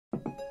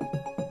I'm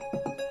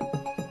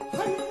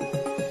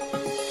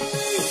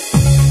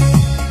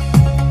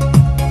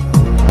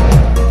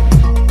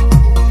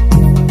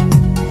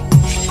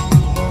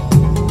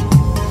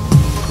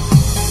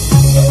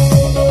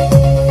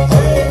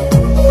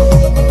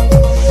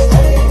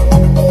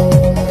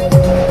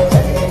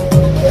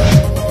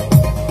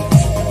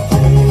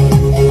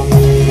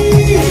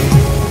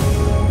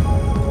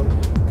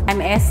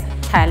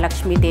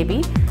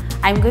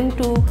going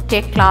to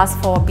take class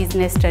for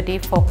business study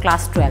for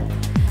class 12.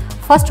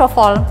 First of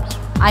all,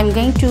 I'm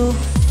going to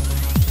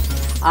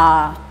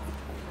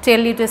tell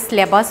you the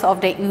syllabus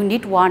of the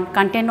unit 1,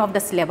 content of the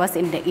syllabus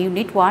in the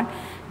unit 1,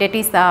 that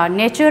is the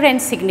nature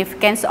and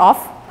significance of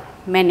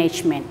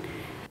management.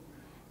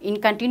 In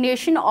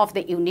continuation of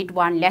the unit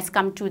 1, let's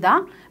come to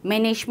the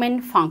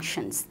management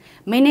functions.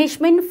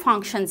 Management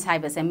functions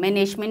haibase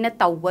management na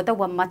tawgada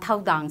wa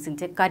mathau dang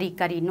singse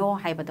kari no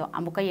haibado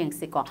amuka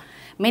yengsiko.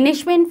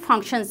 Management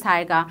functions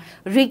haiga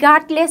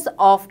regardless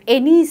of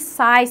any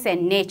size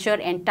and nature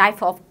and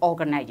type of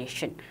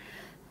organization.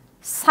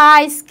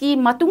 Size ki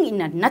matung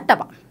ina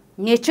nataba,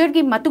 nature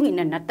ki matung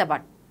ina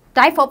nataba,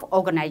 type of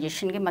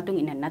organization ki matung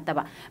ina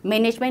nataba.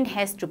 Management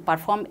has to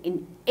perform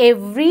in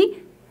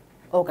every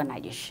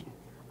organization.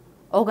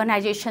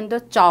 Organization do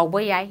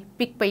chawba yai,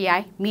 pikpa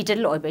yai,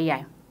 middle oiba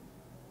yai.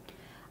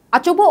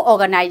 Achobo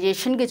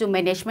organization ke jo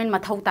management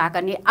mathau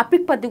takani,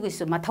 apikpa du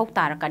gisu mathau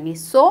tarakani.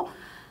 So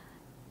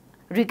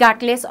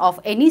regardless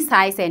of any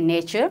size and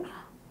nature,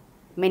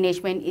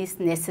 management is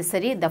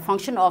necessary. The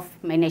function of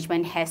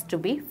management has to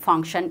be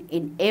function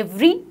in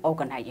every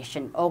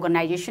organization.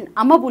 Organization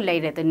amabu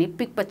lairatani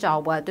pikpa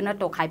chawba duna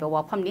to khaiba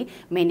waphamni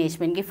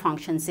management ki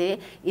function se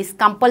is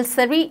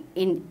compulsory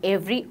in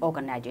every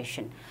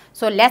organization.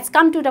 So let's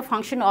come to the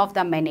function of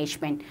the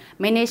management.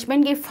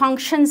 Management ki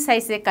function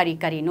size se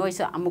kari no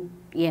iso amuk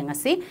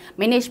yengasi.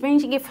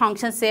 Management ki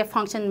function se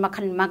function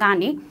makhan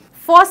magani.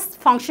 First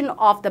function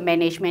of the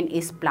management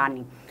is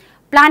planning.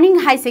 Planning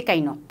hai se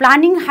kaino.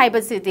 Planning hai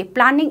basically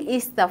planning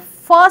is the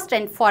first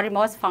and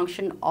foremost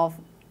function of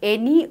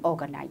any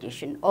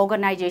organization.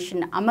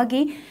 Organization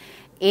amagi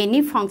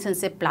any function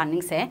se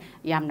planning se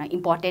yamna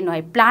important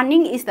hoy.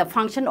 Planning is the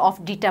function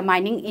of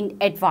determining in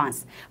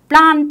advance.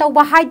 Plan to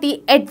bahai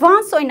di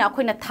advance oina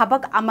akoina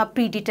thabak ama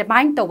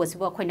predetermine to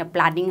waswa akoina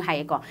planning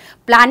hai ko.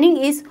 Planning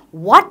is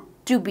what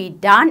to be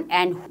done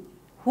and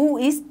who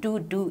is to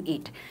do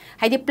it.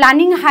 Haidi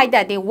planning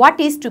haida de what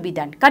is to be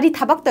done. Kari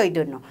thabak to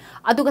idono.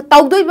 Aduga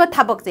tawdoi ba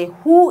thabak se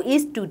who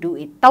is to do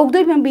it.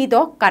 Tawdoi mambi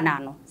do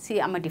kanano. See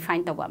ama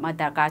define to ama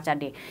darkar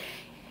chade.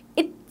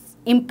 It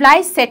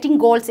implies setting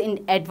goals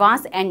in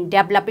advance and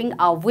developing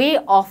a way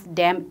of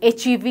them,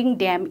 achieving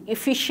them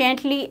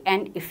efficiently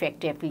and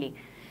effectively.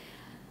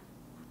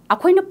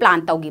 Akoina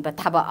plan tawgi ba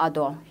thaba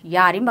ado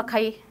yari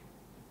makai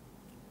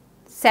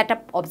set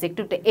up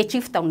objective to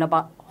achieve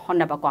tawnaba.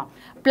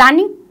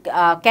 Planning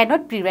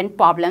cannot prevent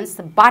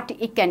problems, but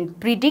it can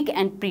predict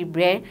and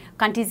prepare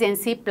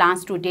contingency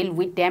plans to deal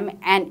with them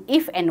and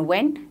if and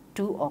when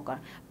to occur.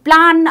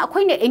 Plan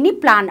any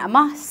plan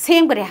ama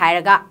same gare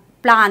hairaga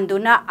plan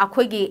duna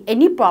akoigi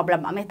any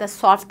problem ameta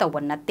solve tawa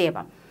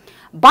nateba.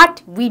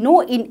 But we know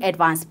in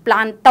advance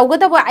plan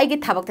tawgadawa aigi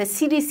thabak ta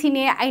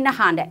sine aina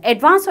handa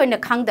advance oina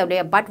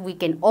khangdawle but we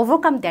can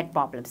overcome that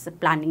problems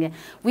planning.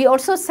 We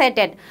also said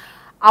that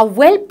a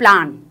well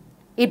plan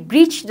it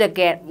breached the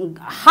gap.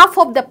 Half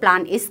of the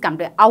plan is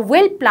complete. A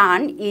well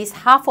plan is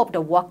half of the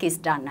work is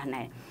done.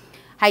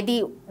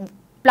 Haidi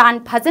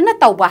plan phajana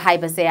tawba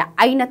haibase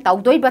aina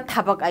tawdoi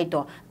thabak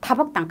aito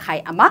thabak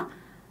tangkhai ama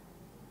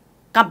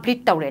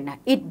complete tawrena.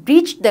 It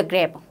breached the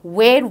gap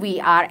where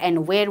we are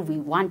and where we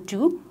want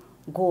to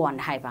go on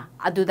haiba.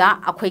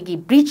 Aduda akoigi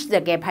breach the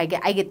gap haige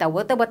aige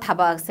tawata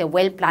thabak se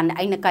well plan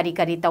aina kari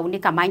tawni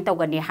kamain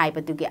tawgani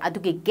haiba dugi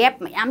adugi gap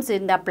mayam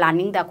sin the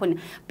planning da kun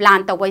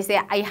plan tawai se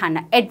ai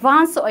hana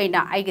advance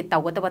oina aige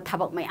tawata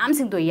thabak mayam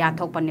sing do ya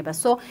thokpani ba.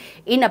 So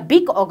in a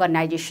big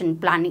organization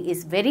planning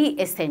is very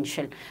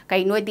essential.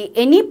 Kai no di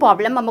any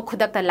problem ama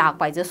khudak ta lak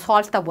pai je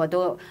solve ta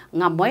bodo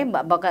ngamoy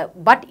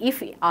but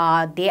if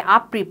they are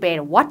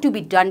prepared what to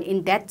be done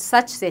in that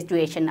such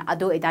situation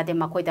ado idade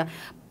makoi da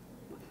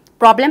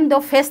problem though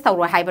face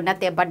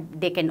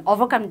but they can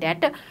overcome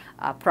that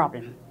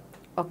problem.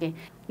 Okay.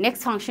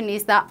 Next function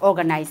is the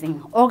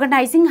organizing.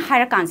 Organizing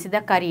higher consider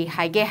kari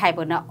haige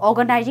haibana.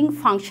 Organizing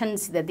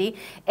functions the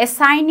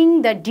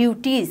assigning the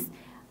duties,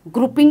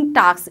 grouping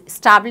tasks,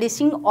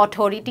 establishing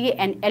authority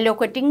and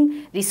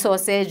allocating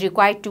resources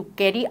required to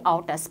carry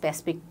out a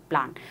specific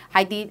plan.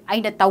 Haidi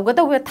aina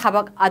tawgada we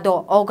thabak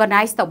ado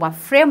organize tawa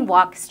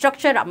framework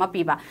structure ama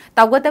piba.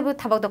 Tawgada we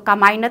thabak do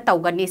kamaina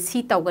tawgani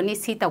si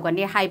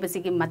tawgani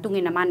haibasigi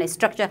matungina mana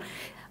structure.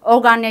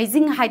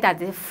 Organizing haida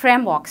the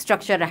framework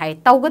structure hai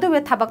tawgada we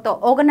thabak to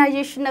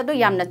organization ado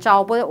yamna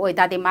chawbo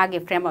oida de magi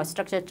framework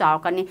structure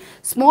chawkani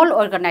small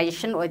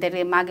organization oida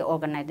de magi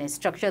organization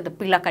structure the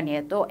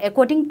pilakani to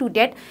according to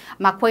that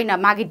makoina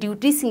magi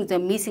duties sing the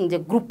missing the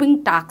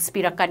grouping tasks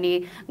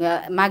pirakani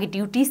magi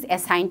duties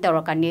assigned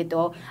tarakani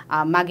to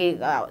magi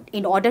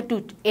in order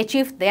to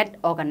achieve that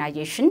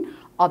organization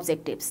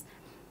objectives.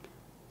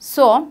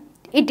 So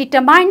it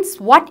determines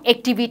what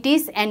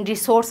activities and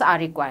resources are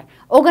required.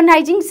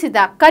 Organizing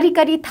sida kari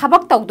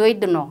thabak tawdoi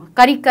duno,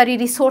 kari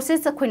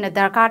resources akoina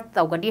darkar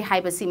tawgani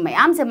haibasi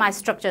mayam se my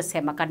structure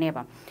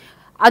semakaneba.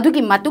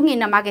 Adugi matung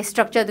ina mage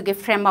structure dugi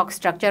framework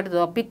structure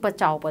do pikpa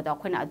chawba da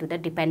akoina aduda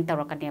depend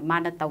tawrakane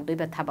mana tawdoi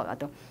ba thabak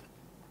ado.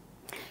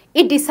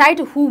 It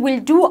decides who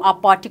will do a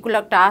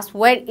particular task,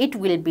 where it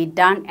will be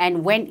done,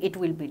 and when it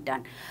will be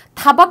done.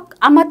 Thabak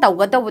ama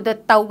tawgada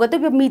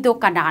mido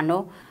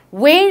kanano,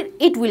 where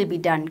it will be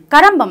done.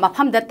 Karamba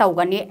mafamda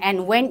tawgani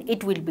and when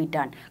it will be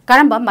done.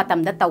 Karamba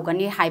matamda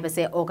tawgani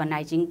haibase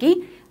organizing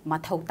ki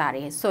mathau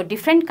tare. So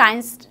different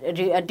kinds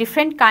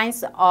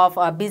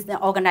of business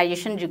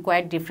organization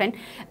require different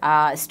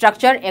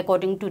structure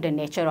according to the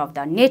nature of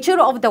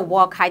the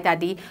work. Hai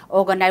tadi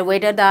organize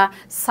whether the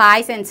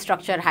size and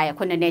structure hai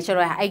kone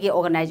nature hai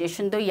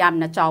organization do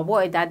yamna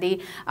chawbo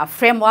tadi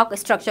framework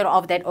structure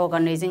of that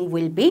organizing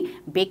will be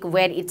big.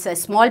 Where it's a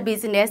small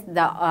business,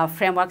 the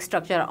framework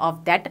structure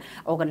of that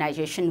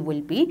organization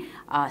will be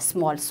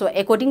small. So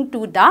according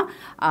to the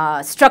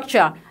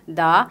structure,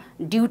 the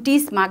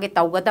duties mage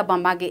tawgada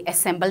mage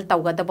assemble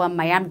tawgadaba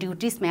mayam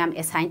duties mayam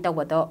assign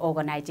tawgada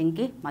organizing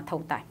ki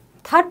mathau tai.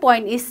 Third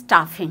point is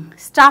staffing.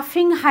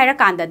 Staffing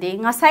hairakanda de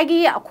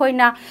ngasagi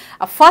akoina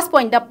first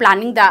point the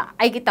planning the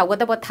aigi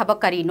tawgadaba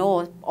thabak kari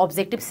no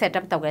objective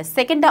setup tawga.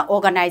 Second the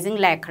organizing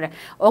like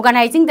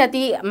organizing that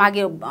the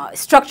magi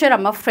structure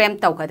ama frame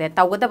tawgade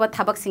tawgadaba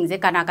thabak singje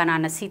kana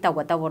na si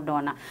tawgada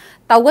wordona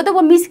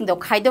tawgadaba mi sing do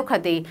khaido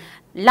khade.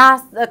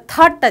 Last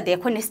third the de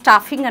akoina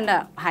staffing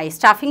and high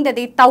staffing the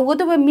de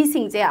tawgadaba mi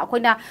singje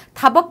akoina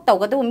thabak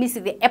tawgadaba mi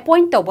sing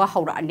appoint tawba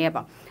haura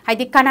neba.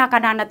 Haidi kana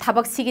na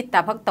thabak sigi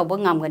tabak tawba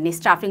ngamgani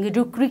staffing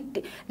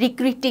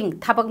recruiting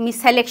thabak mi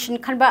selection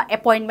khanba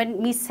appointment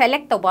mi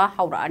select tawba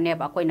haura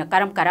neba koina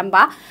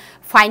karamba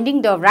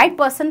finding the right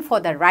person for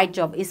the right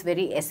job is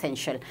very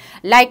essential.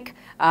 Like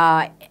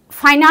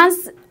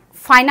finance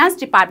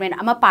department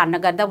ama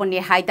parnagada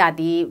woni haida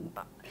di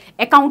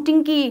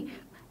accounting ki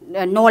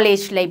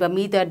knowledge labor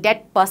me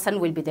that person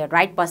will be the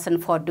right person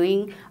for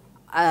doing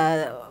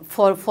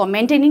for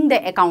maintaining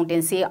the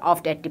accountancy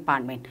of that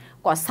department.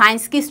 Because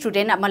science ki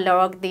student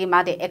amalorok the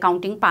ma the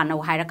accounting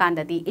pano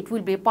hairakanda di it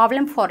will be a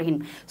problem for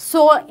him.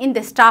 So in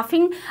the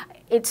staffing,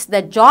 it's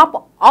the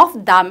job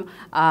of the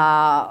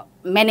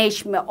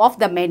management of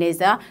the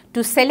manager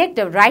to select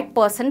the right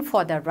person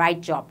for the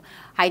right job.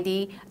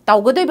 Haidi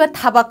tawgadoi ba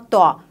thabak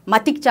to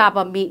matik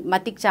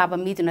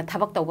chaba mi tuna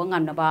thabak tawga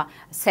ngamna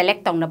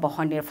select tawna ba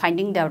honir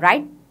finding the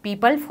right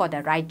people for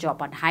the right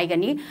job and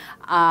haigani.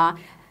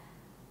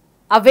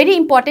 A very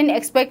important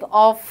aspect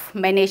of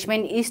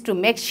management is to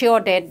make sure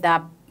that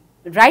the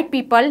right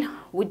people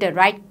with the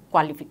right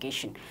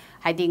qualification.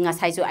 Haidi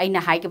ngasai so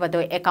aina haige ba do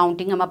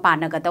accounting ama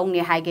panaga daw ni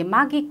haige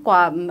magi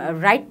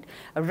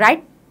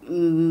right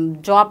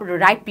job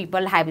right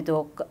people have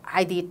do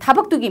haidi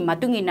thabak tu gi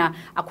matungina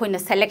akoina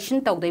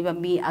selection tawdoi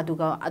mi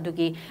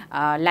adugi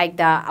like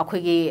the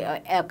akogi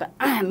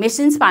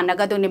machines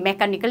panaga do ni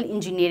mechanical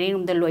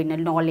engineering the loina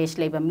knowledge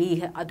leba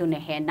mi adune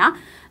hena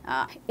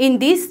in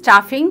this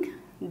staffing.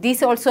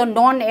 This also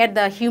known as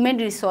the human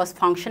resource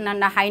function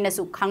and haina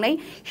su khangai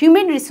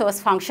human resource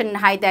function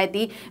hai that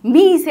the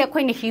me is a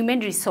human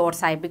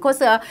resource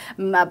because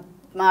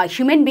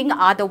human being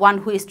are the one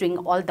who is doing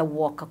all the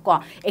work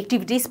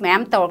activities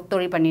ma'am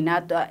tori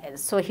panina.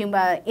 So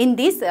in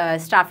this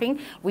staffing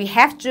we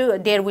have to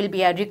there will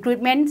be a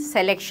recruitment,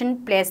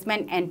 selection,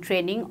 placement and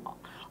training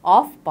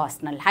of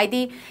personnel.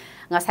 Haidi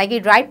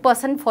ngasagi right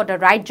person for the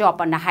right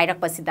job and hairak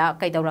pasida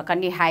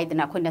kaidarakani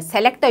haidna akoina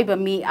select toiba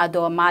mi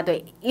ado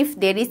mado if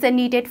there is a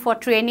needed for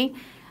training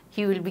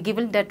he will be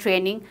given the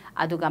training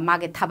aduga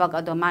mage thabak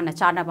ado mana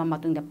chana ba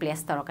matung the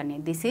place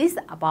tarakani. This is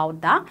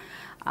about the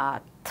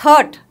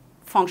third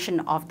function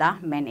of the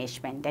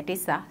management, that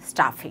is the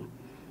staffing.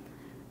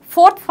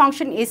 Fourth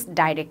function is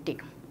directing.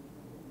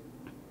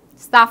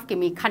 Staff ki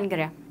mi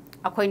khangre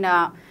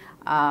akoina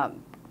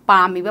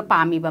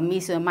pamiba mi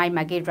so my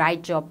mage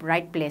right job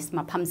right place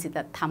ma pham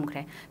sida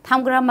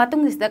thamgra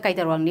matung is the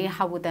kaidarang ni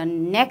how the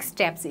next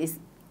steps is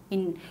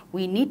in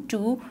we need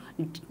to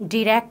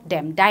direct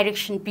them.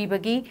 Direction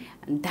pibagi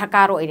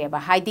dhakaro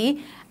ereba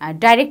haidi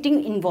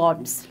directing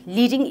involves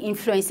leading,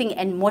 influencing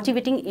and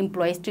motivating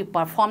employees to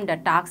perform the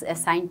tasks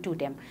assigned to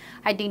them.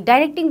 I think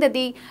directing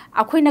the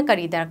akoina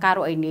kari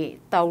dhakaro ine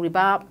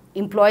tauriba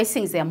employees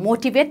sings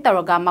motivate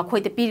taraga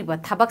makhoi the piriba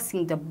thabak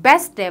sing the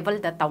best level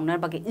the taunar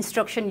bagi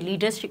instruction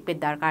leadership pe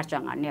darkar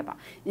changa neba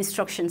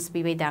instructions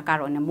pibe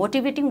darkar on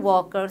motivating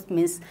workers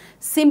means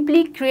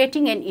simply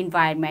creating an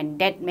environment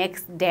that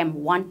makes them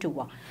want to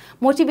work.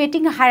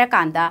 Motivating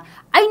harakanda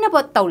aina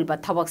ba tauriba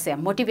thabak se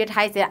motivate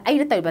hai se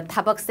aina tauriba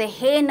thabak se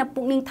he na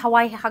pungning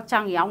thawai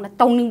hakchang yauna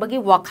tauning bagi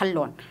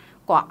wakhallon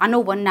ko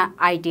anoba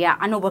idea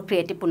anoba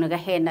creative punaga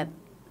he na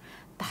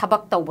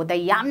habak tawboda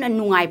yamna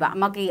nungaiba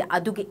amagi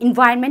adugi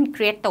environment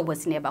create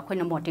tawbasneba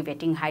khoina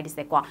motivating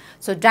haidise ko.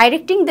 So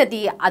directing the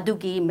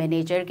adugi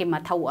manager ke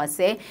mathau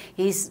ase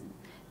his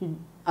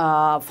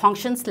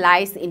functions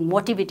lies in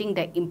motivating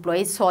the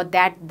employees so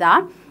that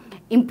the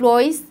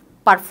employees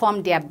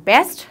perform their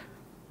best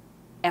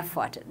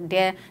effort.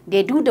 They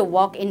do the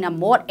work in a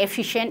more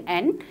efficient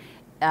and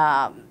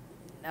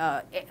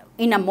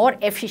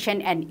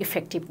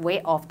effective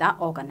way of the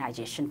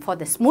organization for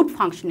the smooth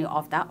functioning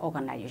of the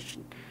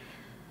organization.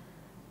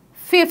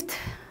 Fifth,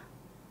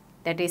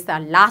 that is the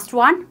last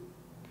one,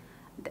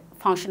 the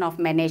function of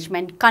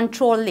management,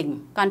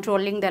 controlling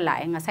the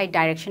line, aside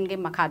direction ge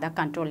makada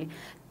controlling.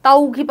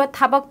 Taugiba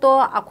thabak to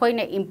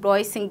akoina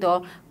employees sing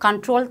do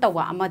control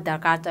tawa ama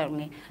darkar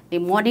tarni, the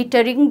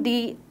monitoring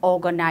the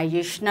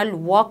organizational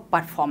work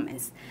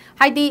performance.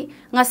 Haidi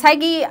ngasai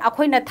gi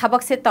akoina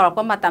thabak se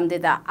tarpa matam de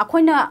da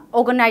akoina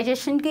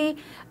organization ki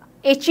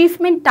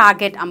achievement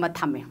target ama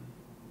thame.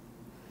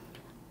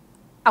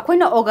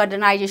 Akoina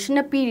organization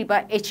na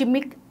piriba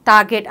achievement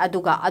target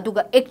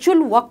aduga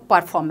actual work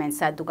performance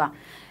aduga.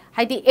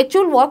 Haidi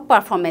actual work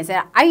performance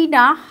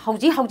aina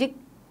hauji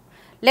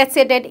let's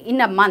say that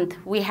in a month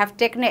we have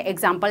taken an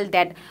example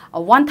that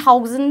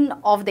 1,000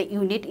 of the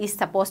unit is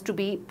supposed to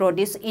be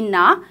produced in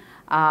a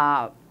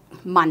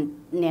month.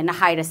 Nena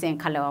higher saying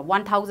color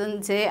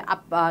 1,000 say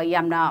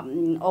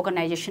yamna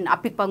organization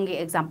apikpangi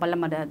example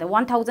the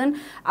 1,000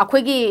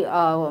 akwegi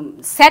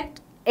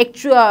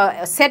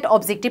set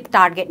objective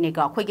target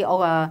nega akwegi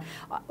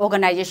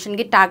organization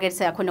ki target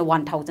say akwena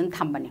 1,000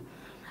 thambani,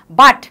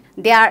 but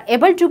they are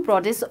able to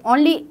produce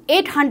only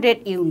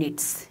 800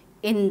 units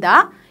in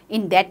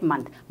that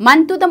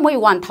month to the moi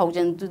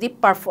 1,000 to the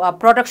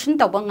production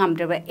tawang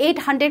amdreba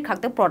 800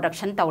 khak the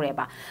production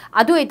tawreba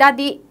adu ida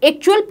the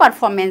actual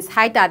performance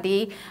hai da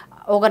the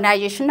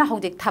organization na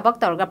hojik thabak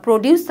targa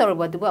produce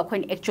tarba du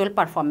akoin actual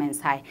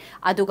performance hai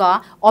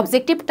aduga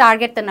objective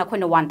target na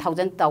akoin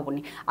 1,000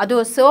 tawni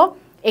adu so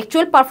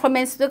actual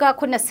performance duga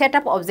akoin set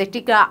up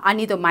objective ka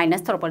ani do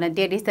minus tarba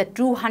there is the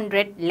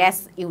 200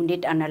 less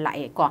unit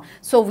analyze ko,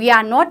 so we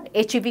are not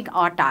achieving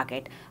our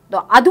target.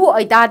 Adu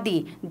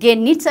idadi there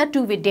needs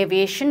to be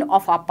deviation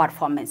of our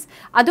performance.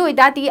 Adu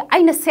idadi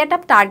aina set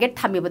up target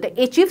thamiba the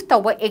achieve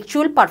tawa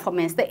actual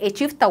performance the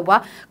achieve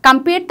tawa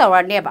compare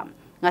tawa neba.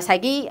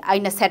 Ngasagi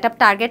aina set up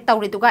target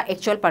tawriduga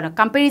actual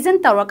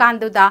comparison tawa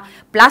kandu da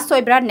plus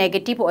oibra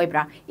negative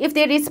oibra. If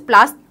there is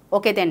plus,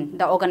 okay, then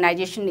the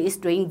organization is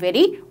doing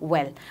very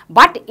well.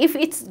 But if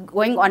it's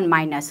going on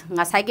minus,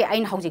 ngasagi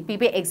ain hojik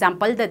pibe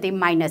example that they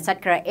minus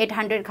at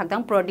 800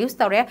 khakdang produce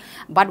tawre,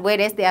 but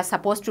whereas they are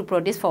supposed to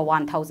produce for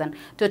 1,000,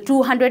 so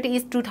 200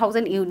 is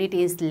 2,000 unit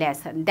is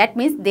less. That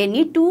means they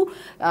need to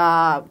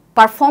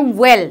perform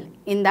well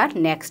in the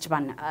next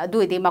one.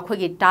 Do they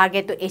makogi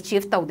target to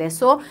achieve tawde.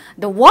 So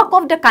the work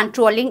of the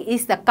controlling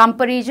is the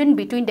comparison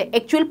between the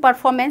actual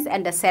performance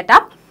and the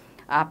setup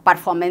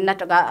performance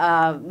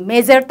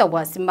measure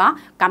tawasima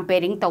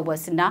comparing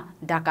tawasina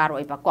dakar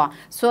oiba ko.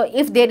 So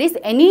if there is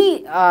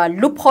any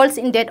loopholes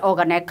in that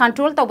organize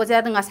control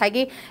tawasa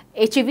ngasagi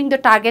achieving the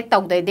target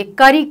tawde de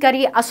kari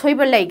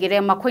asoiba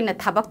laigire makoina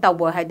thabak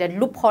tawbo ha the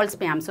loopholes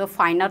meam so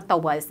final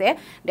tawase,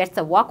 that's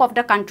the work of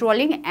the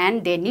controlling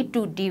and they need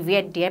to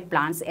deviate their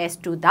plans as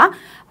to the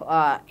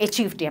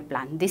achieve their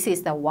plan. This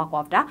is the work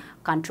of the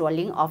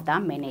controlling of the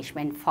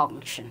management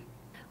function.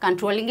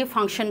 Controlling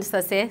functions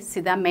say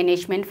sida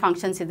management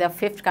functions is the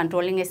fifth,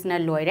 controlling is na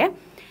loire.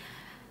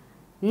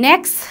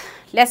 Next,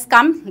 let's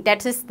come,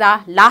 that is the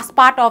last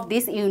part of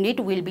this unit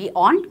will be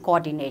on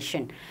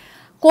coordination.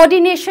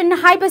 Coordination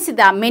haiba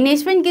sida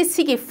management ki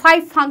sigi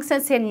 5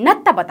 functions se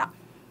nattabata.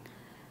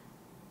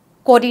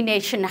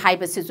 Coordination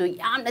haiba sizu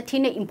yamna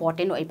thina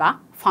important oiba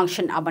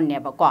function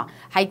abaneba ko.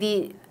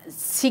 Haidi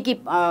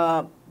sigi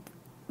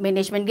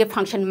management ki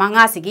function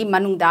manga sigi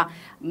manungda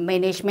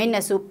management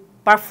nasu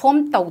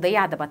perform tawda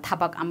yadaba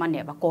thabak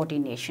amaneba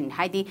coordination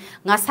haidi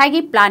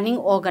ngasagi planning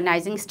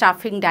organizing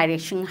staffing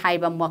direction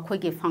haiba makhoi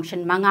gi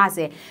function manga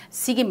je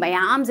sigi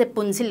mayam je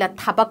punsila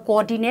thabak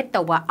coordinate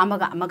tawa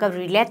amaga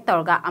relate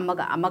targa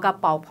amaga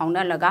pau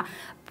phauna laga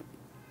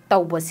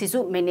tawba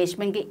sisu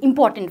management gi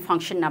important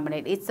function number.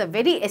 It's a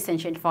very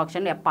essential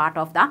function, a part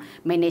of the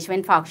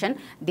management function.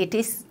 That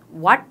is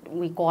what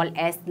we call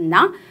as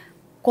na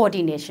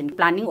coordination.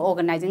 Planning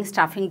organizing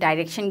staffing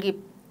direction gi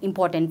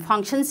important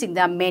functions in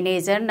the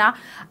manager na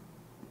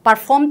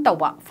perform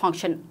tawa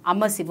function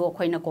amasivo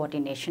koina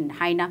coordination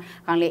haina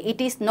kangle.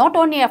 It is not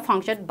only a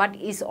function but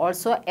is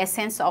also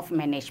essence of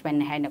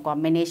management haina ko.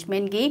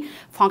 Management gi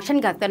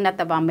function gata na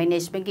taba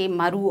management gi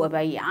maru oba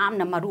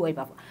yamna maru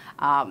oba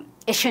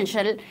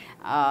essential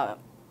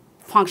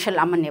function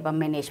amaneba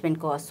management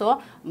ko.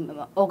 So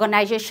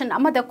organization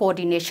amada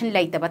coordination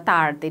like the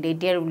batar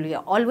there will be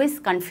always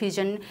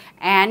confusion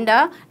and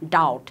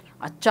doubt,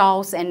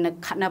 chaos and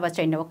khanaba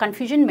chainaba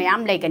confusion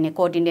mayam like an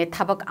coordinate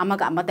thabak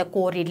amaga amada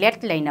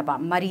correlate lainaba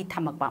mari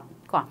thamakba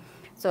ko.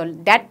 So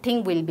that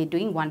thing will be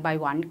doing one by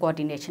one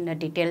coordination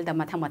detail the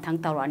mathang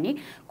tawani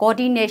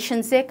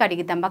coordination se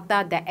karigi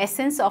damakta the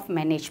essence of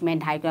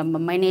management haiga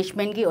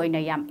management gi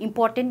oina yam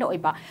important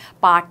oiba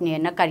part ne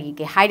na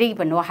karigi hairi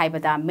bano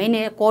haibada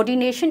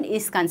coordination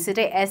is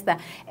considered as the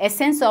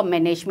essence of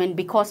management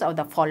because of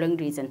the following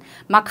reason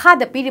makha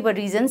the piriba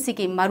reason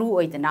siki maru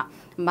oidana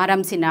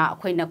maram sina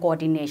khoina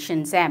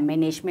coordination se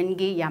management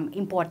gi yam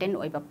important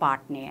oiba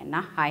part ne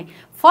na hai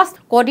first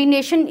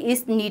coordination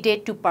is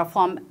needed to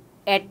perform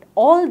at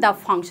all the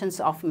functions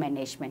of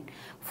management.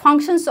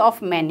 Functions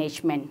of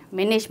management.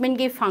 Management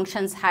ki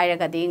functions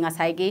hairagadi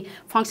ngasai ki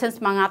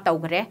functions manga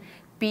taugre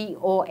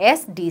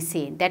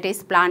POSDC, that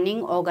is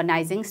planning,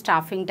 organizing,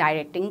 staffing,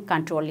 directing,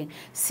 controlling.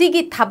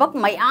 Sigi thabak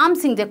mayam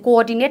sing de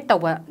coordinate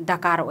tawa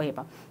dakar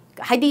oiba.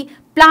 Haidi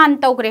plan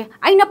taugre,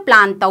 aina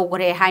plan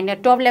taugre,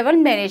 haina top level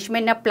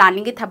management na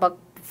planning ki thabak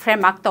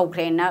framework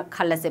taugre na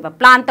khalaseba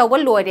plan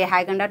tawal loire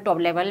haiganda top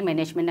level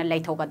management na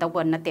laithoga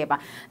tawba na teba.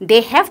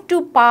 They have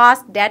to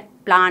pass that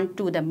plan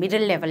to the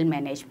middle level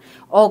management.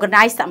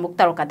 Organize amuk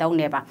taroka daw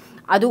neba.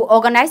 Adu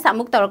organize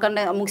amuk taroka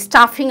amuk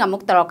staffing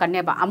amuk taroka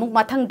neba. Amuk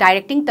mathang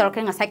directing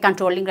taroka ngasai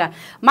controlling ra.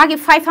 Magi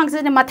 5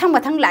 functions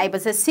mathang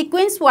laiba se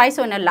sequence wise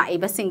on a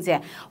laiba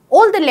singze.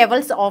 All the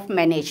levels of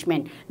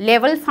management,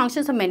 level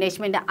functions of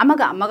management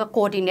amaga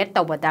coordinate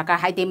tawba daka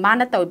haidi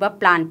mana tawba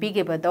plan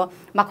pigeba do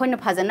makhoi na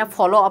phajana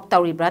follow up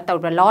tawribra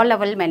lower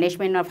level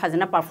management na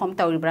phajana perform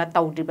tawribra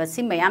tawdriba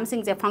si mayam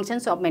singze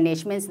functions of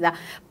management the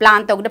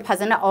plan tawda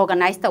phajana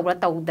organize tawra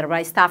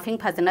tawdra staffing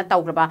phajana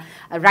tawraba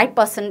right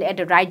person at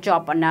the right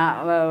job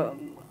na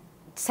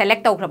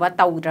select tawraba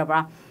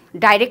tawdra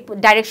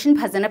direction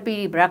phajana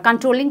piribra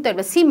controlling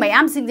tawba si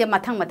mayam singze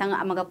mathang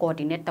amaga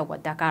coordinate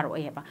tawba dakar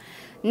oeba.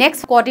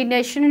 Next,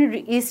 coordination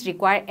is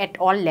required at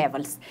all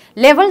levels.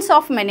 Levels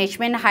of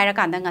management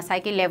hierarchy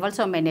ngasai ki levels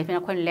of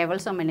management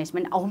levels of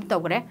management ahum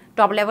tawre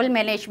top level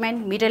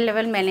management, middle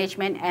level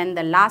management, and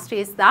the last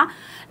is the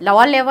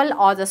lower level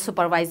or the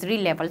supervisory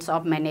levels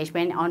of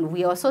management. And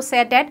we also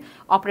said that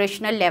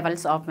operational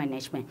levels of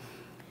management.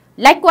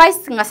 Likewise,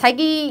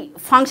 ngasai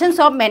functions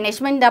of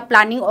management, the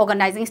planning,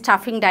 organizing,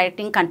 staffing,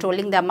 directing,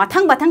 controlling, the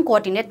mathang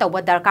coordinate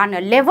tawba darkar na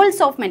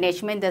levels of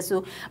management the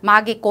su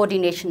magi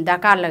coordination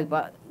darkar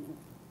laiba.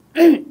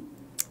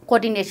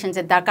 Coordination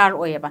se darkar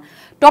oyeba.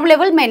 Top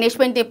level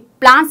management the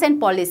plans and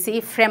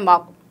policy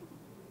framework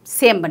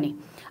same bani.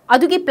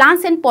 Adugi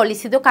plans and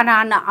policy do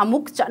kanana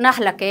amuk na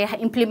halake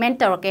implement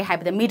tarake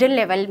have the middle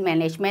level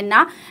management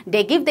na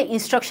they give the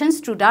instructions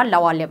to the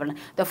lower level.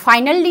 The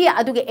finally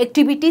adugi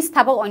activities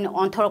thaba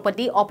on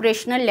thoropati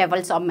operational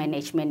levels of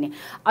management.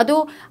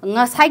 Adu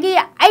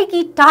ngasagi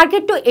aigi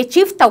target to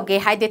achieve tauge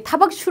hai de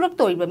thabak shurak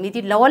toiba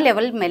midi lower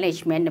level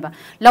management ba.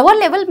 Lower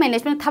level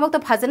management thabak to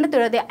phajana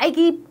tora de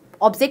aigi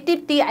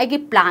objective ti aigi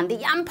plan di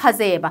yam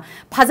phajeba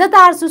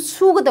phajadar su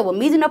sugadawa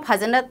midina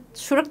phajana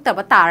shurakta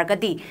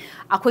targadi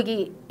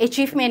akhoi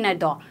achievement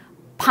ado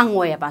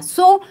phangoyeba.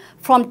 So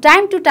from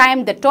time to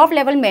time the top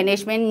level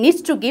management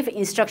needs to give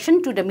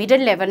instruction to the middle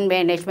level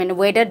management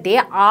whether they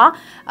are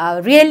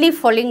really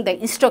following the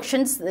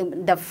instructions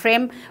the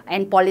frame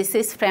and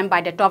policies framed by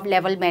the top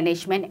level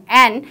management,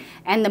 and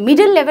the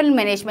middle level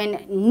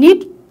management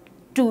need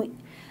to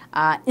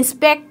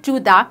inspect to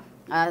the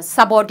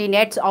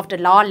subordinates of the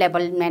lower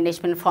level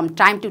management from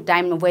time to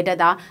time whether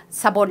the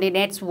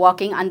subordinates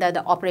working under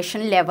the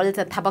operation level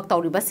the thabak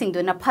tawriba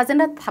singduna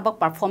phajana thabak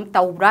perform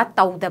tawbra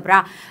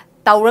tawdabra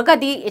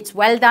Tauragadi, it's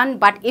well done,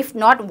 but if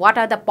not, what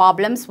are the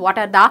problems?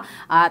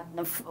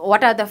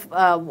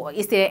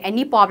 Is there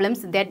any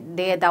problems that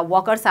the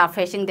workers are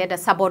facing, that the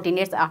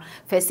subordinates are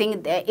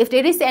facing? If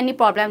there is any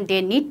problem,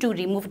 they need to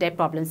remove that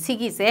problem.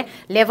 Sigi se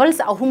levels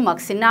ahum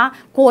maksina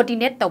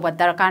coordinate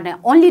tawadarkana.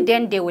 Only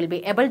then they will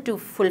be able to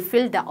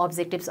fulfill the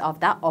objectives of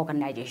the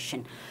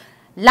organization.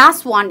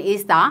 Last one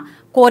is the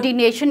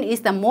coordination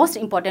is the most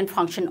important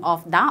function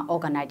of the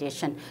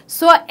organization.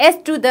 So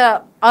as to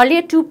the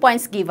earlier 2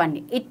 points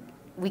given,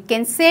 we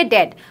can say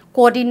that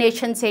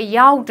coordination say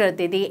yaudra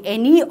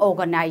any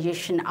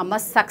organization ama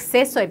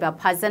success oiba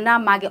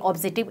phajana magi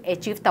objective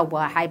achieve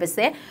tawba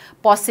haibase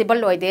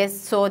possible oide.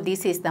 So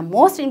this is the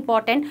most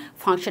important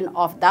function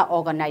of the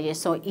organization.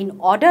 So in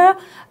order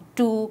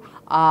to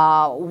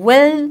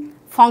well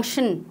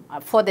function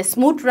for the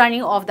smooth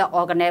running of the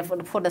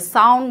organization, for the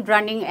sound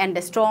running and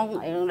the strong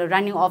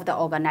running of the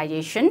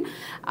organization,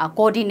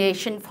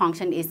 coordination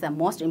function is the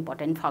most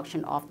important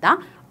function of the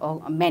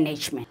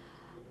management.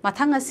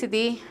 Mathang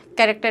asidi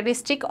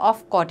characteristic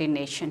of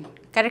coordination.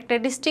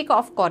 Characteristic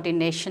of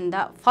coordination,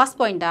 the first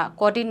point, the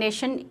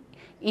coordination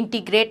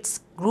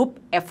integrates group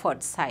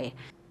efforts.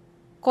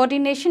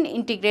 Coordination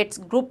integrates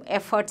group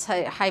efforts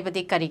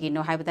haibadi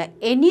karigino haibada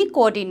any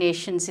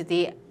coordination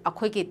sidi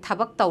akhoi ki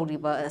thabak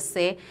tawriba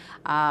se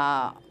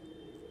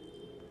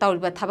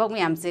tawriba thabak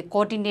mayam se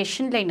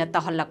coordination leina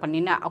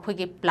tahalakpanina akhoi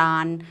ki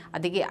plan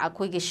adigi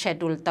akhoi ki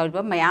schedule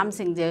tawriba mayam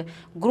sing je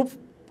group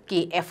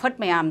की effort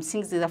ma'am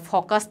सिंग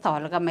focus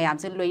तौर ma'am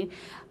से लोई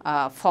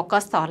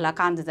focus तौर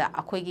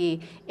अखोगी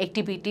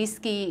activities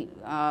की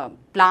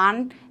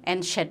plan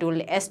and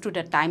schedule as to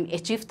the time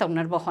achieve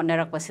तौनब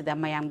होनरकपसिद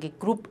ma'am की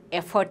group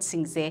effort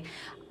सिंगसे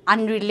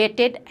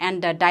unrelated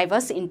and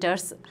diverse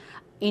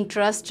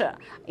interest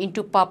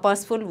into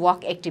purposeful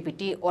work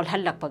activity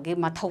olhalakpagi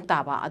mathau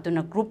taba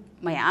aduna group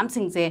mayam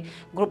singse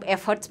group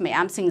efforts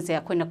mayam singse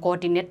akoina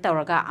coordinate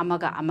tawraga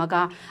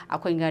amaga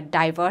akoinga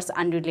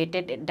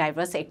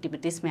diverse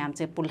activities mayam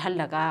se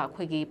pulhallaga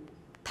akoigi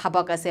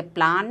thabak ase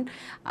plan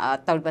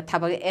tawba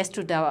thabak as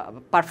to the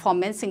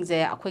performance singse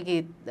akoigi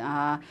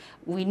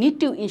we need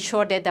to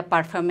ensure that the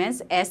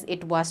performance as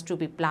it was to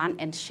be planned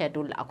and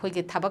scheduled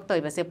akoigi thabak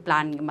toiba se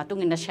plan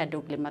matung ina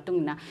schedule le matung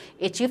ina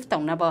achieve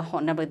tawnaba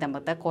honaba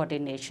damata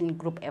coordination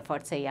group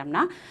effort se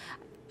yamna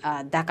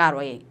dakar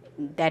oi.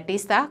 That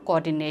is the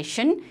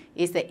coordination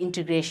is the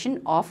integration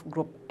of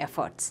group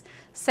efforts.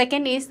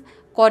 Second is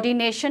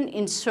coordination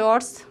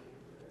ensures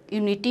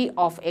unity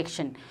of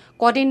action.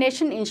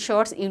 Coordination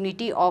ensures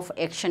unity of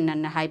action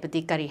and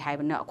haibadi kari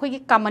haibana akhoi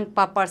common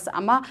purpose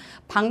ama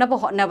phangnaba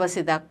hotnaba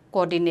sida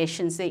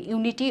coordination se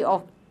unity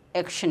of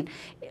action.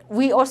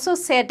 We also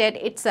say that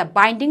it's a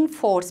binding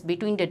force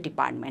between the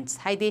departments.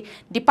 Haidi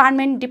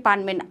department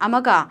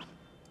amaga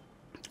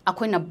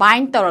akoina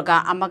bind tawraga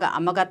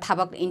amaga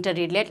thabak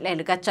interrelate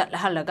laga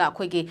chathalaga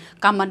akoigi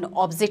common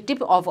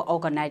objective of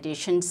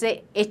organization se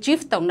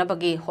achieve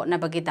tawnabagi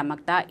hotnabagi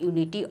damakta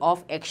unity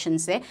of action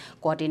se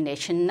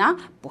coordination na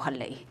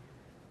puhalai.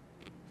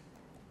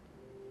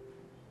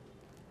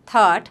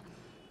 Third,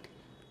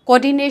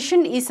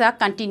 coordination is a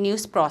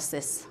continuous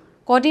process.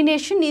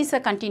 Coordination is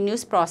a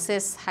continuous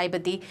process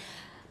haibadi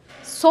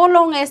so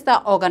long as the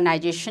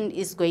organization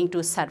is going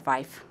to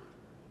survive.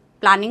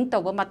 Planning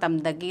tawba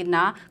matamdagi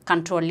na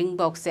controlling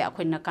box se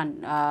akoina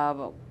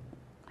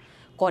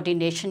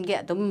coordination ge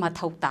adum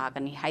mathau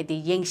tagani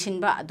haidi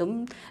yengshinba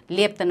adum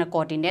leptana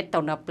coordinate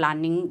tawna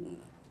planning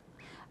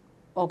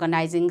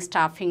organizing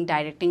staffing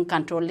directing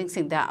controlling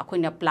singda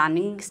akoina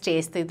planning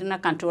stage te na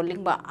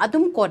controlling ba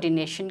adum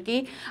coordination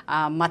ki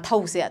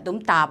mathau se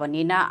adum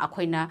tabani na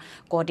akoina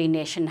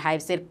coordination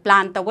haibse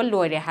plan tawal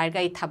loire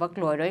harga I thabak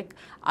loiroi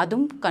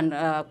adum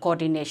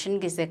coordination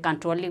ki se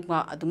controlling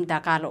ba adum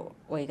dakar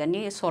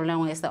oigani so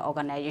long as the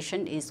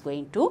organization is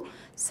going to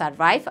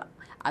survive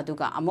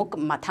aduga amuk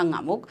mathang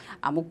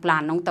amuk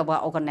plan nong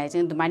taba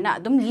organizing dumaina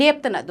adum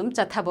leptana adum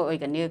chathaba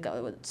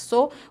oigani.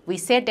 So we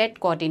say that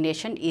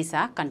coordination is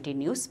a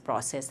continuous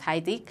process.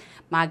 Haidi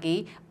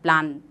magi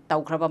plan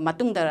tawgraba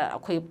matung da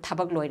akhoi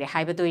thabak loire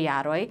haibado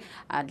yaroi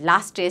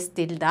last stage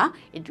till the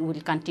it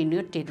will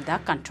continue till the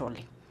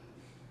controlling.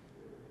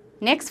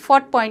 Next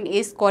fourth point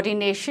is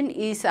coordination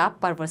is a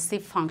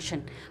pervasive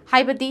function.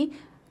 Haibadi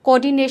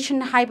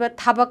coordination haiba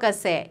thabak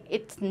ase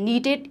it's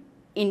needed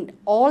in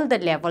all the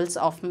levels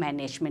of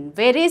management.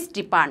 Various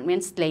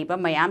departments labor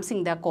mayam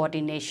sing the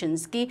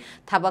coordinations ki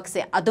thabak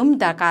se adum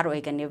dakar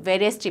oigani.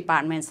 Various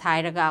departments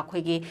hairaga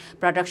akhoi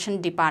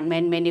production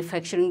department,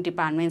 manufacturing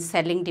department,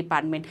 selling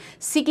department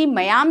sigi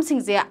mayam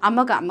sing je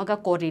amaga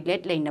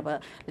correlate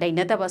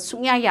leinadaba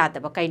sungya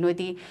yadaba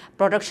kainodi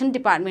production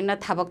department na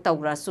thabak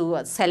tawra su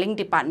selling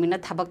department na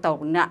thabak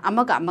tawna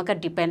amaga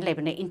depend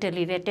lebane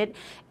interrelated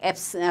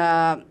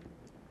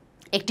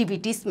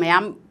activities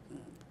mayam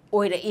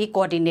oira e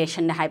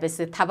coordination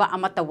haibase thaba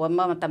ama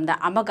tawama matamda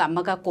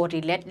amaga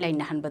correlate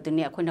laina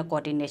hanbaduni akoina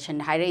coordination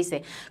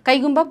hairaise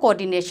kaigumba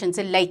coordination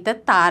se laita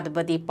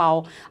tadbadi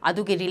pau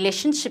adugi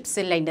relationship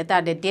se laina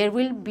ta there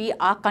will be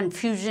a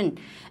confusion,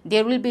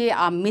 there will be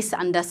a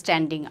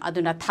misunderstanding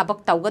aduna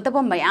thabak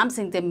tawgadaba mayam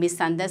sing the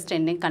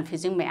misunderstanding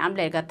confusing mayam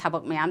lega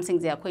thabak mayam sing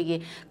je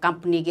akoi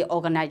company ge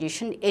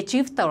organization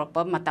achieve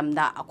tawrapa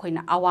matamda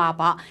akoina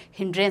awaba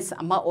hindrance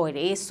ama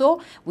oire.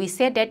 So we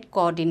say that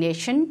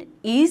coordination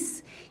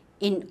is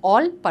in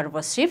all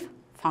pervasive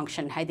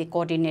function. Hai the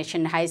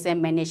coordination hai se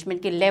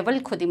management ki level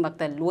khudimak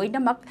ta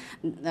loinamak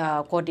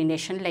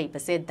coordination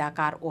laibase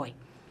dakar oi.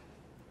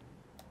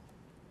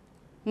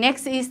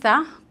 Next is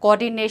the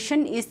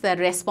coordination is the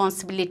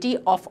responsibility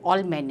of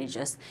all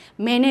managers.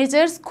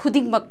 Managers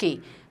khudimak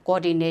ki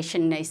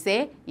coordination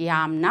naise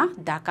yamna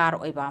dakar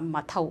oiba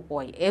mathau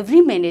oi.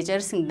 Every manager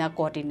singna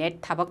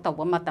coordinate thabak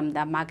tawba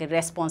matamda mage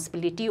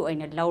responsibility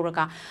oina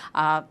lauraga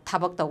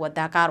thabak tawba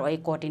dakar oi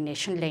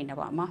coordination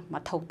leinaba ma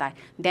mathau tai.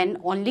 Then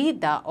only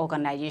the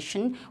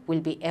organization will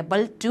be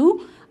able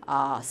to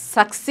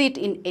succeed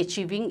in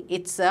achieving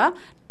its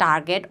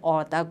target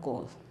or the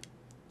goal.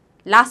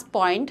 Last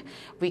point,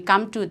 we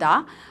come to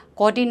the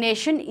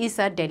coordination is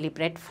a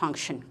deliberate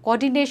function.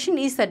 Coordination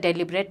is a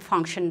deliberate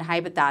function.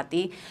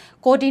 Haibati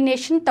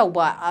coordination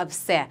tawba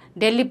se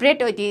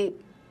deliberate odi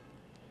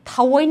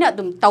thawoina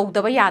dum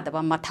tawdaba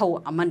yadaba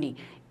mathau amani.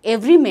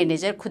 Every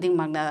manager khuding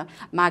magna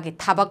magi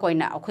thabak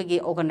oina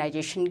akhoi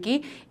organization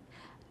ki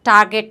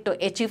target to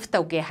achieve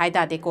tawge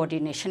haida de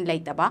coordination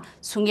laitaba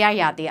sungya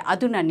yade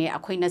adunane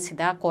akhoina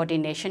sida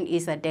coordination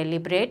is a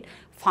deliberate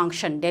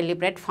function,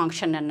 deliberate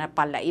function and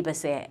pala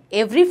ibase.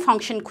 Every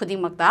function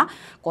khudimakta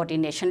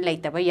coordination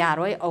like the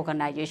yaroi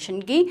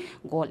organization gi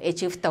goal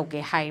achieve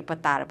tauge high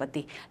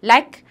patarabati.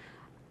 Like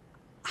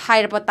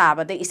higher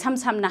patabada isam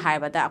samna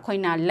haibada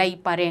akoina lay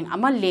pareng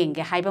ama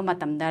lenge haiba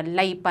matamda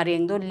lay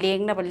pareng do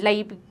leng na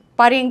lay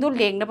pareng do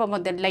leng na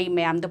pamada lay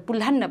mayam the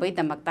pulhan na bay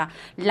damakta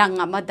lang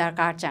ama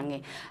darkar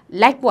change.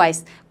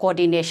 Likewise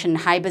coordination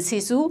haiba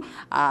sisu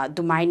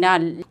dumaina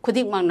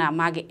kudik mangna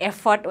magi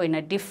effort or in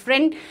a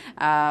different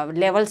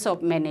levels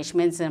of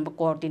management and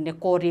coordinate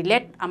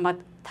correlate ama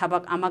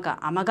thabak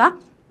amaga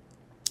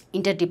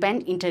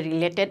interdependent,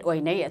 interrelated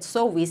oine.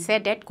 So we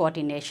said that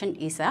coordination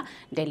is a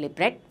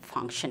deliberate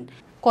function.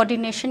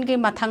 Coordination ke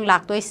mathang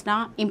lakto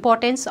isna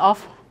importance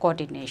of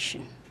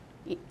coordination.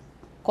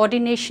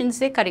 Coordination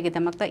se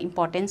karigidamakta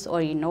importance or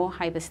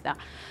haibasta.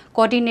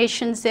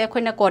 Coordination se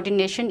koina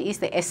coordination is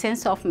the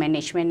essence of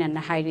management and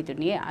hairi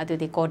dunia adu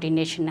the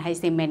coordination has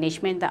the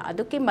management the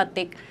aduki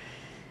matik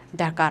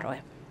darkar hoy.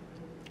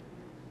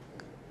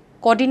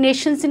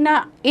 Coordination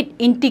sina it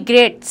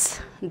integrates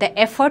the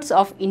efforts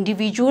of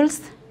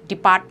individuals,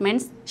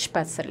 departments,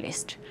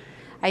 specialists.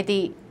 I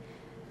the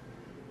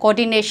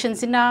coordination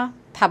sina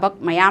thabak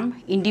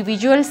mayam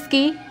individuals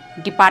ki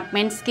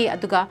departments ki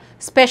aduga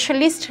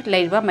specialist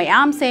laiba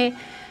mayam se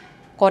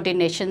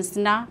coordinations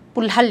na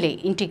pulhalle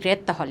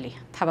integrate tahalle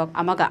thabak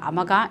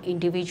amaga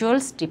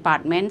individuals,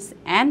 departments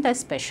and the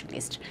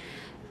specialist.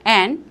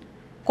 And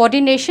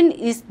coordination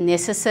is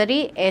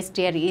necessary as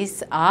there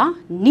is a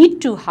need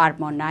to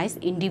harmonize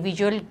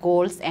individual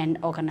goals and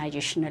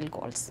organizational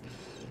goals.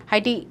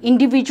 Haidi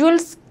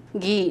individuals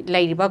gi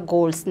lairiba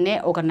goals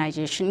ne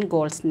organization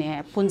goals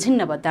ne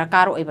punjinna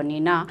darkar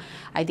oibanina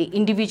aidi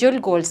individual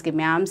goals ki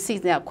myam si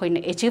da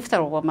koina achieve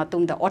taroba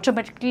matungda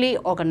automatically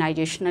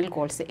organizational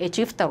goals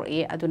achieve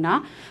taroe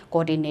aduna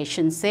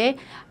coordination se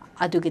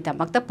adugi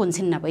damakta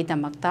punjinna bai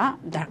damakta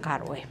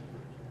darkar oi.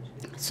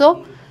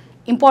 So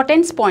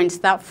importance points,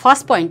 the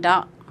first point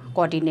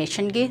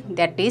coordination gi,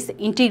 that is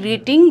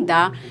integrating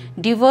the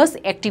diverse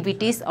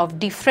activities of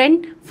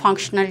different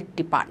functional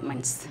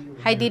departments.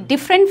 Hai the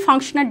different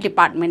functional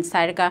departments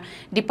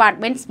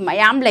departments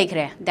mayam like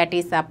re, that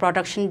is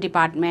production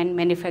department,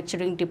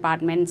 manufacturing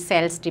department,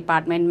 sales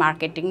department,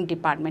 marketing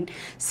department.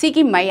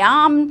 Sigi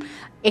mayam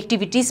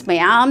activities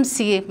mayam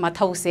si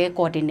mathau se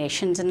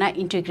coordination na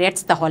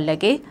integrates the whole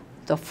lage.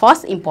 The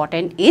first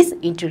important is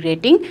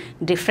integrating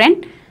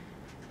different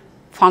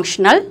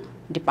functional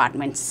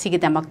departments.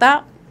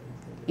 Sigidamakta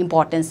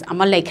importance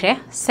amal like re.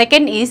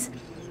 Second is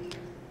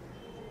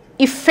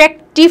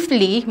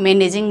effectively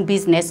managing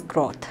business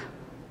growth.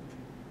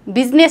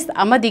 Business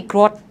amadi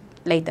growth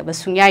like the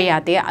basunya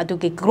yade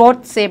aduki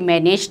growth se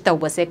manage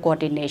tawase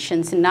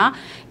coordinations na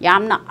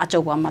yamna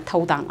achawa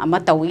mathaudang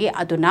amatawi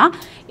aduna.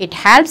 It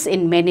helps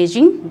in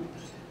managing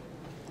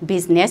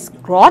business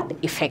growth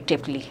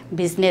effectively.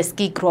 Business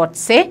ki growth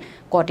se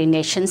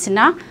coordinations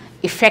na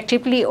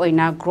effectively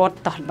oina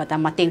growth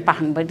tahbada mating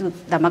pahang badu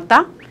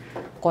damakta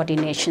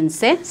coordination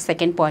se.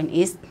 Second point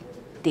is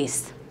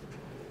this.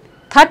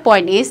 Third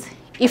point is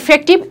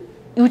effective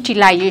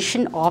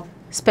utilization of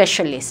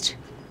specialists.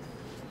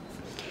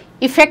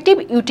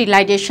 Effective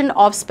utilization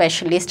of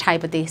specialist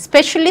haibade.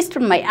 Specialist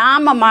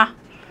mayam ama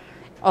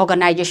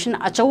organization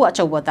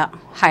achawada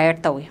hire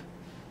tawi.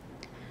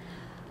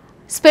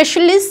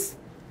 Specialists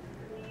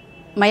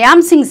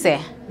mayam sing se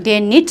there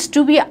needs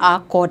to be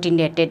a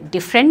coordinated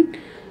different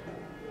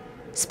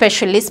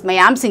specialist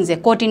mayam sing se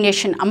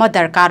coordination ama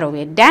darkar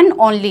hoye. Then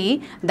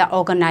only the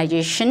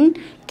organization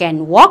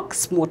can work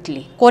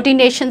smoothly.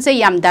 Coordination se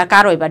yam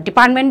darkar hoiba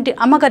department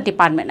amaga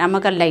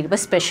laiba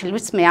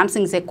specialist mayam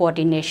sing se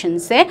coordination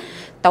se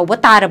tawba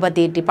taraba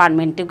de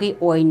department gi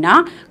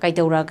oina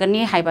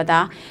kaidauragani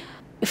haibada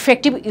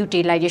effective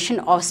utilization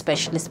of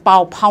specialists.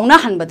 Pau pauna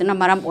hanbaduna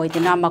maram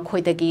oidina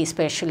makhoidagi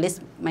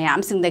specialist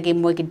mayam sing dagi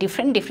moigi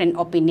different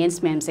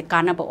opinions mayam se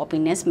kanaba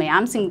opinions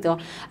mayam sing do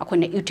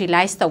akhona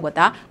utilize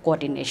tawada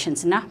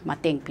coordinations na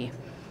mateng pi.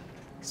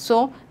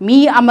 So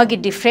me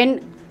amagi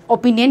different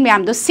opinion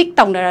mayam do sik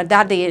tawnara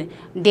da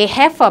they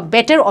have a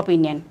better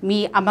opinion.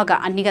 Me amaga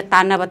aniga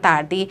tanaba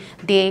tardi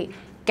they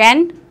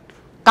can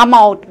come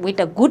out with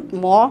a good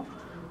more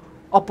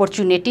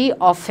opportunity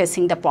of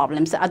facing the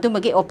problems.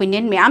 Adumagi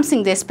opinion mayam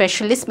sing the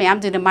specialist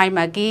mayam do mai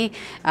magi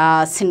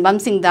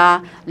sinbam sing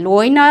da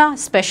loina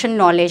special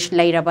knowledge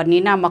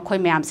lairabanina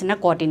makhoi mayam sina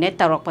coordinate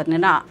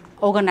tarokpadna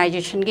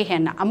organization gi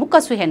hena amuka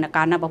su hena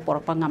kana ba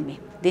porpa ngami.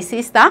 This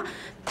is the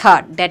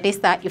third, that is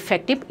the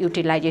effective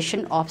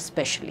utilization of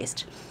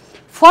specialists.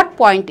 Fourth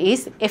point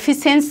is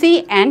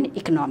efficiency and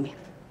economy.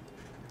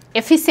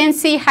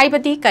 Efficiency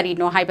haibadi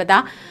karino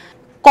haibada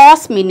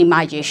cost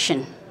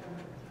minimization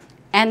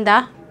and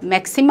the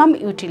maximum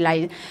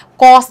utilize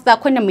cost the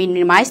koi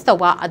minimize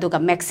tawa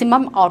aduga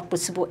maximum output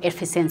sibu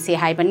efficiency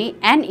haibani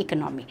and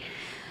economy.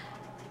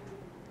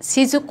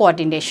 Sizu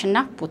coordination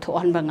na putho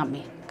onba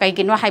ngami.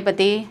 Kaigino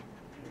haibadi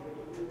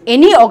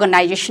any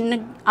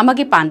organization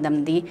amagi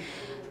pandam di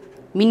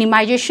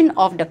minimization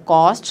of the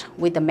cost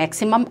with the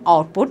maximum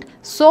output,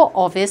 so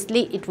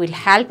obviously it will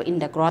help in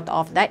the growth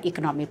of the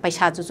economy.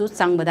 Paisa ju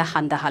chang bada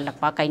handa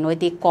halakpa kaino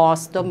di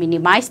cost to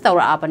minimize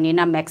tawra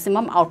abanina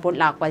maximum output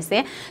lakpa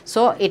se,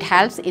 so it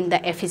helps in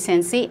the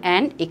efficiency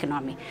and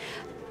economy.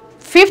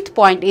 Fifth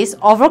point is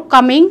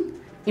overcoming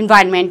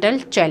environmental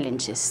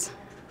challenges.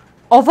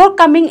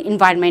 Overcoming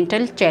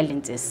environmental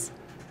challenges.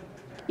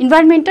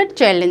 Environmental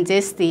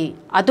challenges the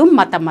adum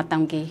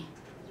matam ki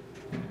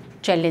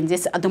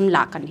challenges adum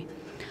lakani.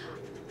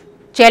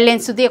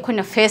 Challenge to the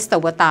equina face the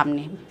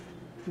watamni.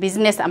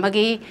 Business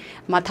amagi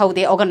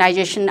mathaude,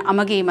 organization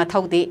amagi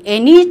mathaude,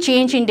 any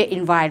change in the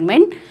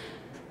environment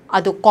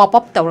adu cop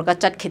up tawga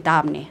chat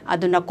khitamne.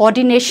 Aduna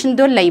coordination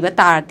do labor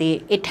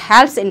tarde. It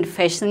helps in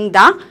facing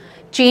the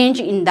change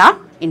in the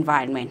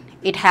environment.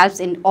 It helps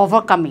in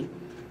overcoming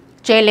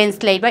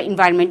challenge labor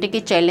environment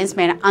ki challenge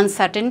mein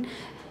uncertain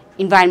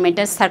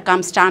environmental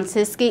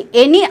circumstances ki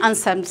any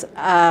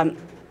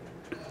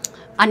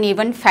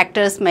uneven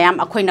factors mayam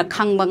akoina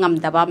khangba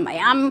ngamdaba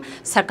mayam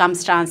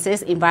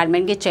circumstances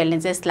environment ki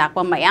challenges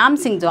lakpa mayam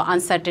sing do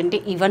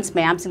uncertainty events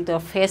mayam sing do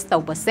face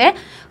tawba se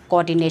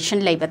coordination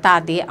labor ta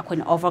de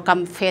akoina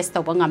overcome face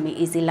tawba ngami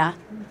easy la.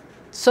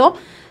 So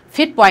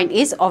fifth point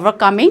is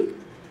overcoming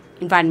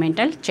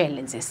environmental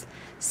challenges.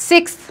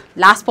 Sixth,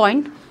 last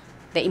point,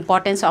 the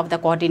importance of the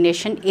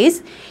coordination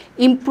is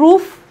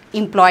improve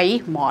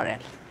employee morale.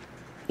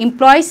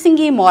 Employee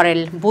singi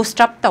morale boost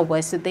up the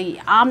was the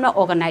amna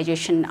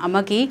organization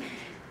amagi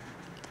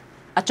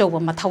achoba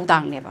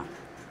mathaudang neba.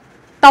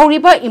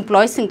 Tauriba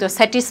employees into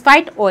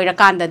satisfied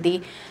oirakanda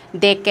di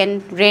they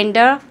can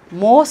render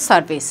more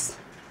service.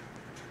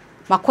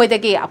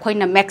 Makoidagi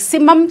akoina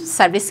maximum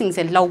servicing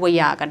the lower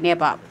yaga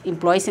neba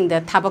employees in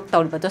the tabak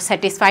tauriba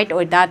satisfied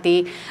or that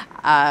the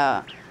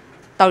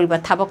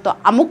tauriba tabak to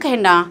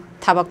amukena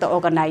tabak the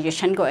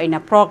organization go in a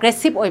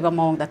progressive oiba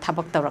among the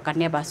tabak tauraka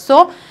neba.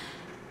 So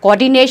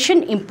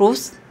coordination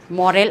improves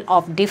morale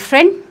of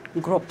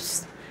different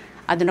groups.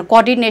 Aduna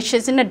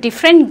coordinations in a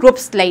different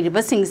groups like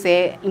sings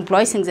the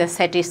employees sing the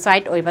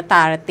satisfied oiba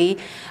tarati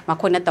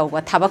makona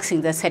tauba tabak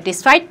sing the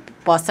satisfied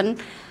person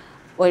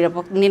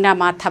nina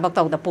ma thabak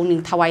taw da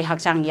pungning thawai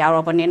hakchang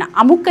yarobanina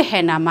amukka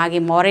hena magi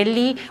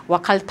morally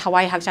wakal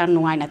thawai hakchang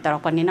nungaina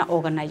tarapanina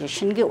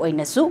organization gi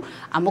oina su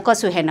amuka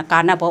su hena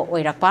kana ba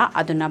oirakpa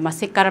aduna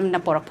masi karamna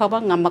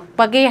porakphaba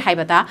ngamakpage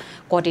haibada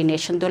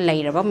coordination do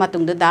leiraba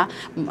matungda da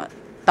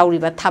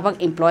tauriba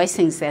thabak employees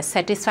sing se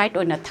satisfied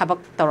oina thabak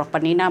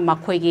tarapanina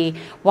makhoigi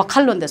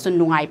wakhalon da su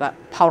nungaiba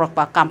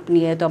phaurakpa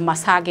company do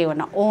masage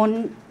ona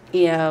own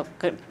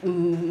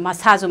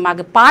masazu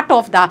magi part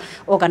of the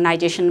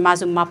organization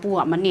mazu mapu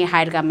amani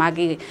hairga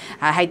magi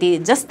haidi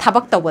just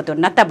thabak tawado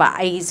nataba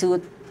aizu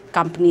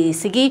company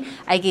sigi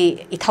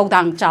aigi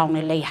ithaudang chaung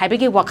lei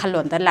haibegi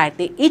wakhalon da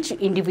laite each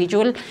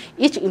individual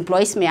each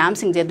employees mayam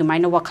sing je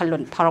dumaina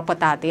wakhalon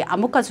pharakpata de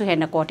amuka su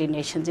hena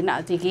coordination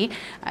jina adigi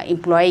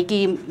employee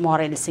ki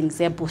morale sing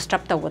je boost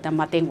up tawada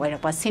mateng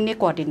oirapa sine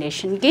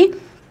coordination ki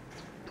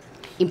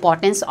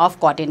importance of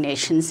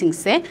coordination sing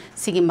se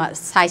sigi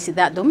sai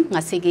sida dum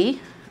ngasigi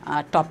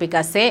topic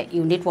ase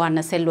unit 1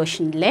 ase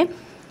lotion le.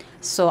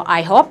 So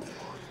I hope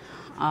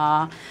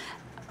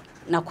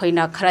na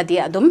khoina kharadi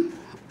adum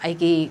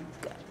aigi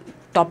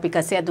topic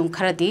ase adum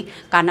kharadi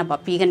kana ba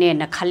pigane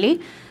na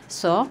khali.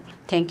 So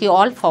thank you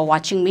all for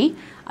watching me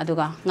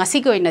aduga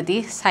ngasigi oina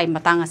di sai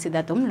matang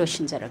asida dum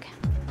lotion jarage.